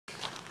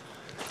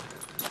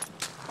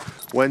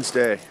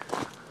Wednesday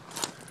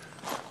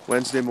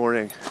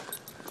morning.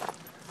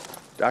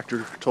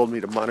 Doctor told me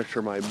to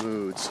monitor my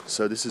moods,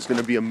 so this is going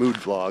to be a mood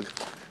vlog.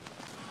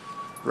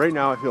 Right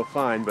now I feel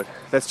fine, but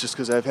that's just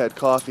because I've had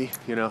coffee.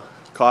 You know,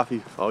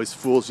 coffee always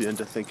fools you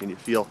into thinking you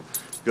feel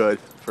good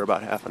for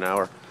about half an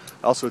hour.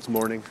 Also, it's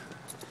morning.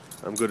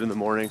 I'm good in the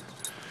morning.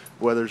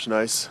 Weather's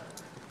nice.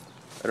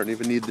 I don't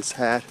even need this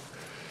hat.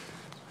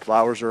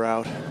 Flowers are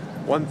out.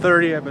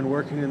 1:30, I've been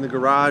working in the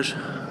garage.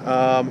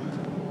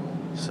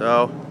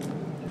 So,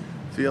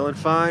 feeling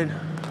fine.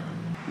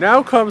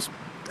 Now comes,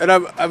 and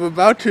I'm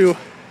about to,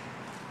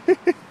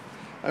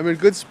 I'm in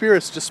good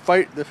spirits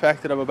despite the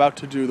fact that I'm about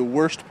to do the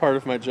worst part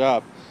of my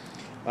job.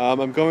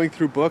 I'm going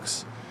through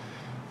books,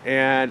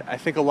 and I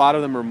think a lot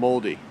of them are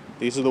moldy.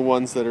 These are the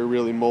ones that are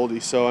really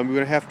moldy, so I'm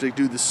going to have to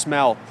do the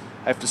smell.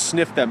 I have to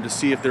sniff them to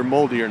see if they're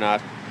moldy or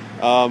not.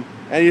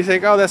 And you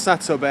think, oh, that's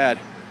not so bad.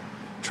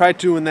 Try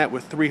doing that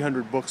with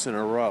 300 books in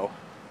a row.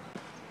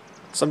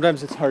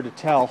 Sometimes it's hard to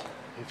tell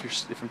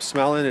if I'm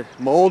smelling it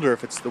mold or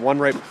if it's the one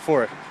right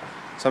before it.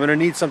 So I'm going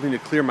to need something to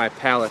clear my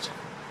palate.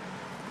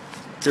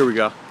 Here we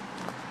go.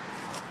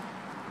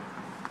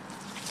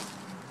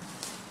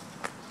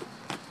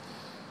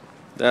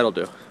 That'll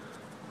do.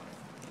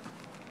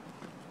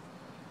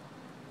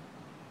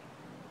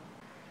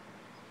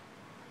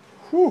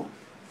 Whew.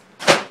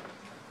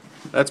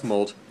 That's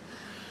mold.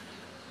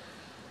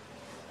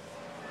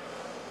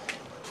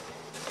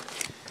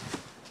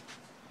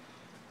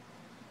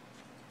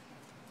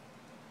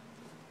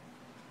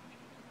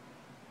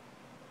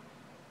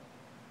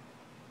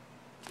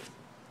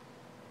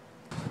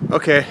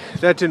 Okay,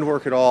 that didn't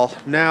work at all.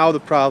 Now the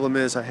problem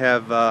is I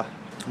have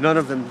none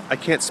of them, I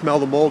can't smell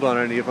the mold on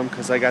any of them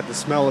because I got the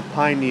smell of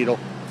pine needle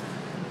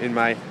in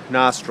my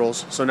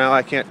nostrils. So now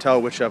I can't tell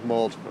which have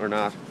mold or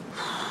not.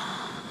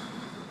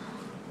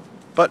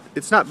 But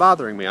it's not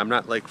bothering me. I'm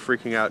not like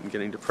freaking out and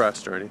getting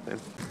depressed or anything.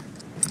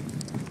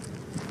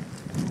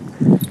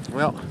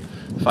 Well,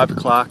 5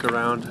 o'clock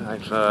around.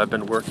 I've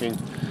been working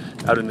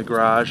out in the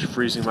garage,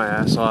 freezing my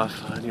ass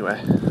off. Anyway,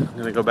 I'm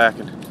gonna go back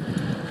and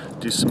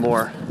do some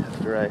more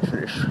after I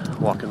finish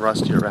walking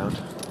Rusty around.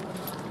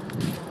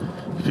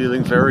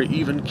 Feeling very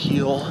even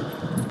keel.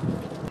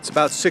 It's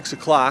about 6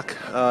 o'clock.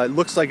 It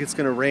looks like it's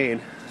gonna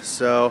rain,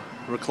 so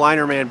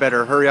Recliner Man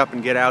better hurry up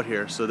and get out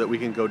here so that we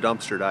can go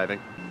dumpster diving.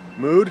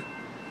 Mood?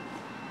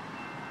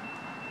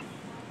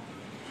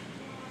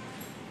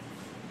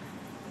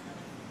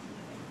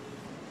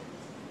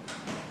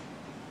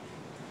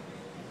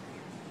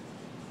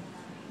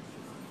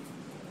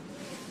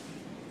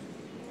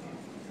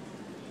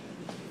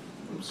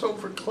 I'm so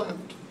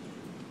verklempt.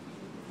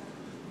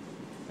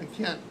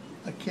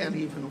 I can't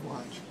even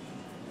watch.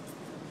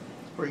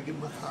 It's breaking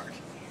my heart.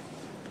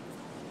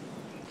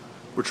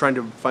 We're trying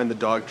to find the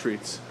dog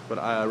treats, but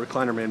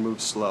Recliner Man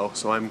moves slow,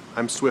 so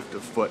I'm swift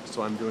of foot,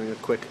 so I'm doing a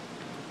quick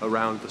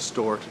around the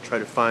store to try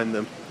to find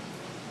them.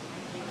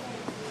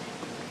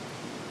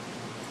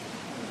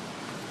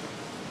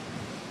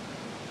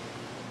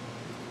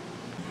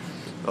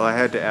 Well, I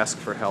had to ask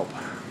for help,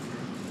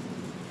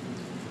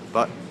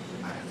 but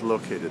I've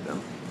located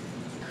them.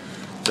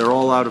 They're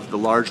all out of the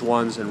large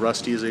ones, and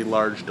Rusty is a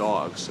large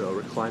dog, so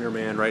Recliner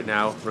Man right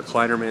now,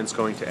 Recliner Man's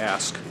going to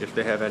ask if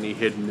they have any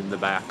hidden in the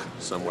back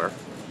somewhere.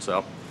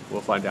 So, we'll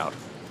find out.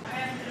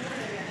 I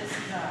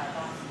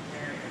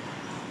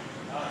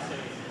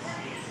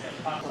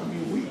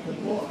mean, we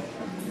can look.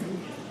 I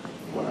mean,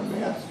 what I'm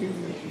asking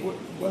is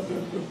whether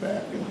they're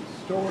back in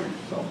storage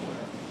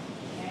somewhere.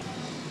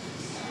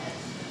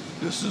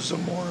 This is a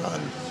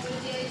moron,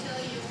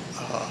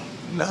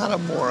 not a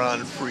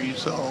moron-free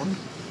zone.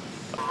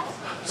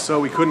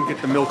 So we couldn't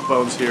get the milk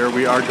bones here.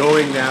 We are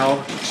going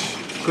now.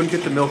 Couldn't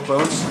get the milk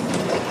bones.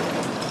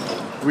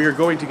 We are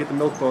going to get the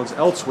milk bones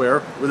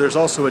elsewhere, where there's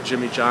also a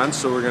Jimmy John's,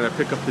 so we're going to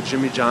pick up the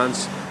Jimmy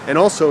John's. And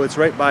also, it's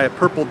right by a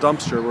purple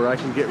dumpster where I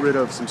can get rid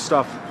of some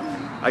stuff.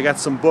 I got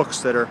some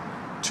books that are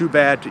too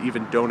bad to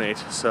even donate,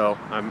 so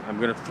I'm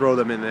going to throw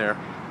them in there,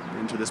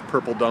 into this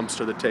purple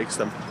dumpster that takes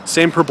them.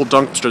 Same purple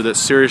dumpster that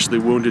seriously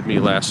wounded me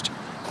last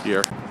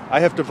year. I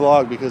have to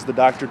vlog because the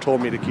doctor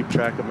told me to keep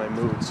track of my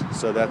moods,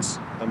 so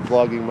I'm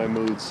vlogging my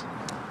moods.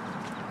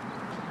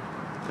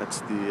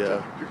 That's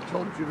the Doctor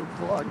told you to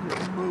vlog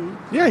your mood.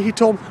 Yeah, he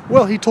told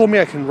me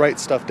I can write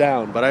stuff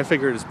down, but I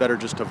figured it's better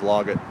just to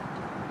vlog it.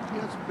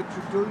 Yes, but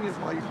you're doing it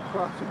while you're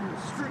crossing the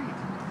street.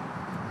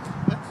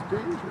 That's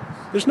dangerous.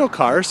 There's no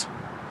cars.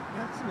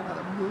 That's not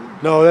a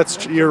mood. No,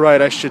 you're right.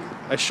 I should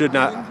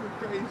not. You're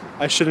crazy.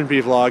 I shouldn't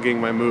be vlogging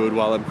my mood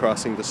while I'm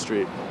crossing the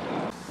street.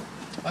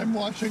 I'm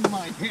washing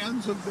my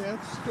hands of that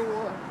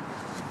store.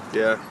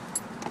 Yeah,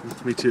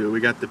 me too. We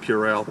got the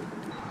Purell.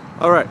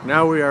 All right,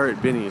 now we are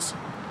at Binny's.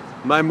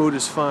 My mood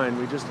is fine.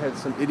 We just had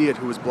some idiot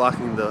who was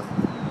blocking the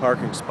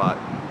parking spot,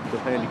 the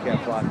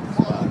handicap blocking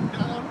spot.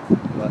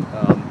 But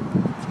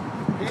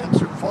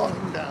Pants are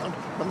falling down.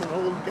 I'm an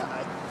old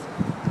guy.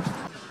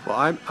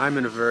 well, I'm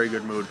in a very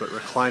good mood, but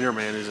Recliner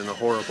Man is in a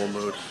horrible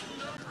mood.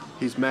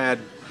 He's mad.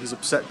 He's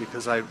upset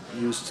because I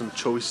used some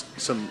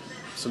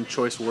some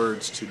choice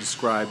words to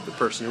describe the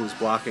person who was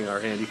blocking our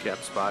handicap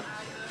spot.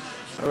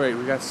 All right,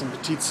 we got some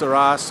Petite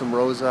Syrah, some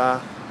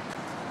Rosa.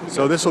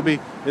 So this will be,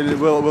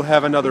 we'll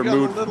have another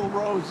mood. A little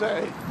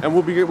rosé. And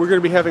we're going to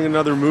be having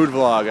another mood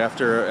vlog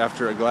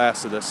after a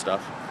glass of this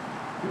stuff.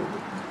 You're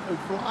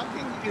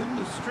vlogging in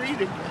the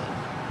street again.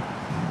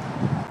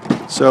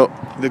 So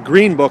the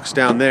green books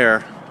down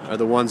there are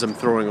the ones I'm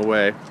throwing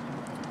away.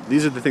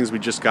 These are the things we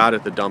just got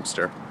at the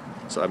dumpster.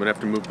 So I'm going to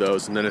have to move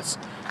those, and then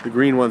the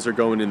green ones are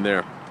going in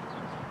there.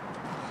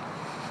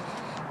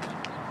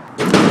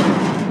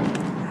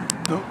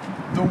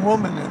 The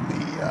woman in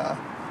the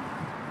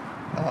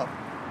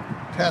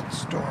pet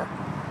store,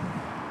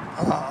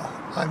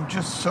 I'm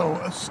just so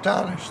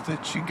astonished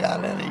that she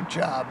got any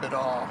job at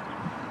all.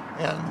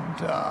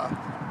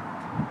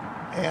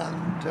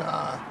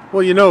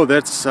 Well, you know,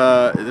 that's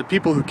the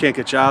people who can't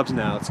get jobs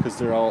now. It's because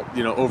they're all,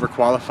 you know,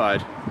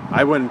 overqualified.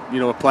 I went, you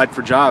know, applied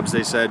for jobs.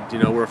 They said, you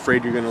know, we're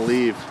afraid you're going to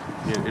leave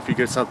if you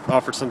get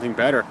offered something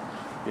better,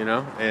 you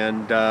know.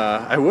 And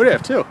I would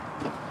have too,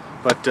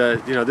 but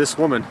you know, this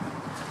woman,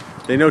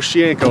 they know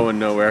she ain't going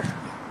nowhere.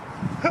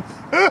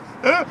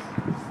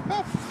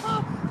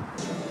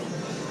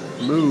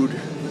 Mood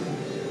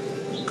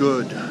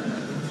good.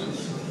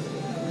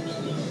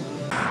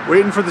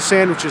 Waiting for the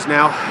sandwiches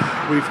now.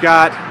 We've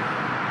got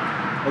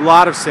a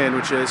lot of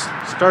sandwiches.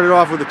 Started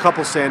off with a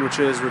couple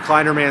sandwiches.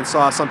 Recliner Man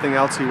saw something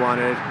else he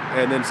wanted,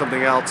 and then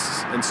something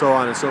else, and so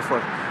on and so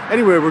forth.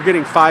 Anyway, we're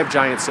getting 5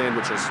 giant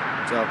sandwiches,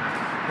 so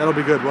that'll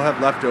be good. We'll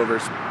have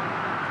leftovers,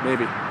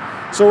 maybe.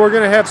 So we're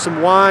gonna have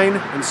some wine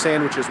and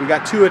sandwiches. We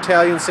got 2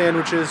 Italian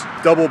sandwiches,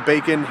 double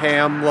bacon,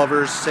 ham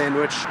lovers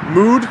sandwich.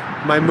 Mood,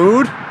 my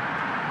mood,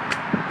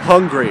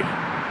 hungry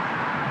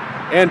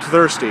and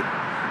thirsty.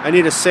 I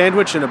need a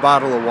sandwich and a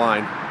bottle of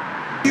wine.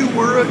 If you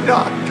were a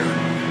doctor,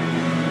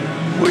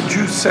 would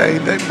you say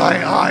that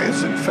my eye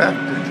is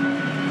infected?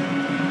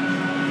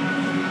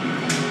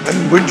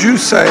 And would you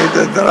say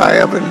that I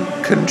have a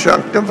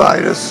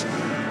conjunctivitis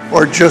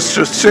or just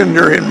a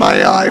cinder in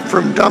my eye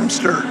from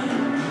dumpster,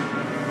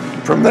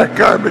 from that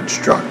garbage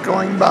truck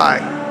going by?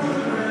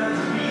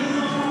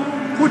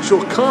 Put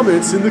your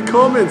comments in the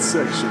comments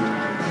section.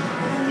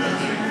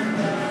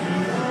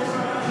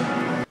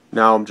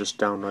 Now I'm just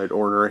downright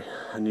ornery.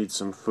 I need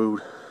some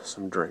food,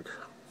 some drink.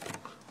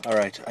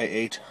 Alright, I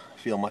ate.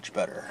 Feel much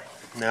better.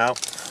 Now,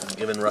 I'm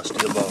giving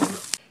Rusty a bone.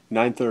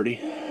 9:30.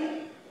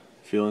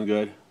 Feeling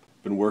good.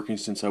 Been working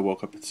since I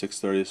woke up at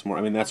 6:30 this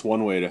morning. I mean, that's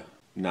one way to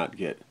not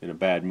get in a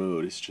bad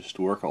mood. It's just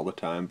to work all the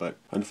time, but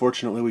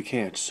unfortunately we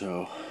can't,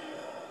 so...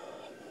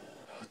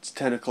 It's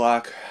 10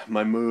 o'clock.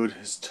 My mood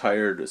is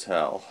tired as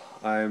hell.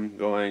 I'm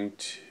going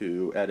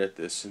to edit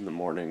this in the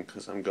morning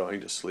because I'm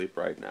going to sleep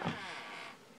right now.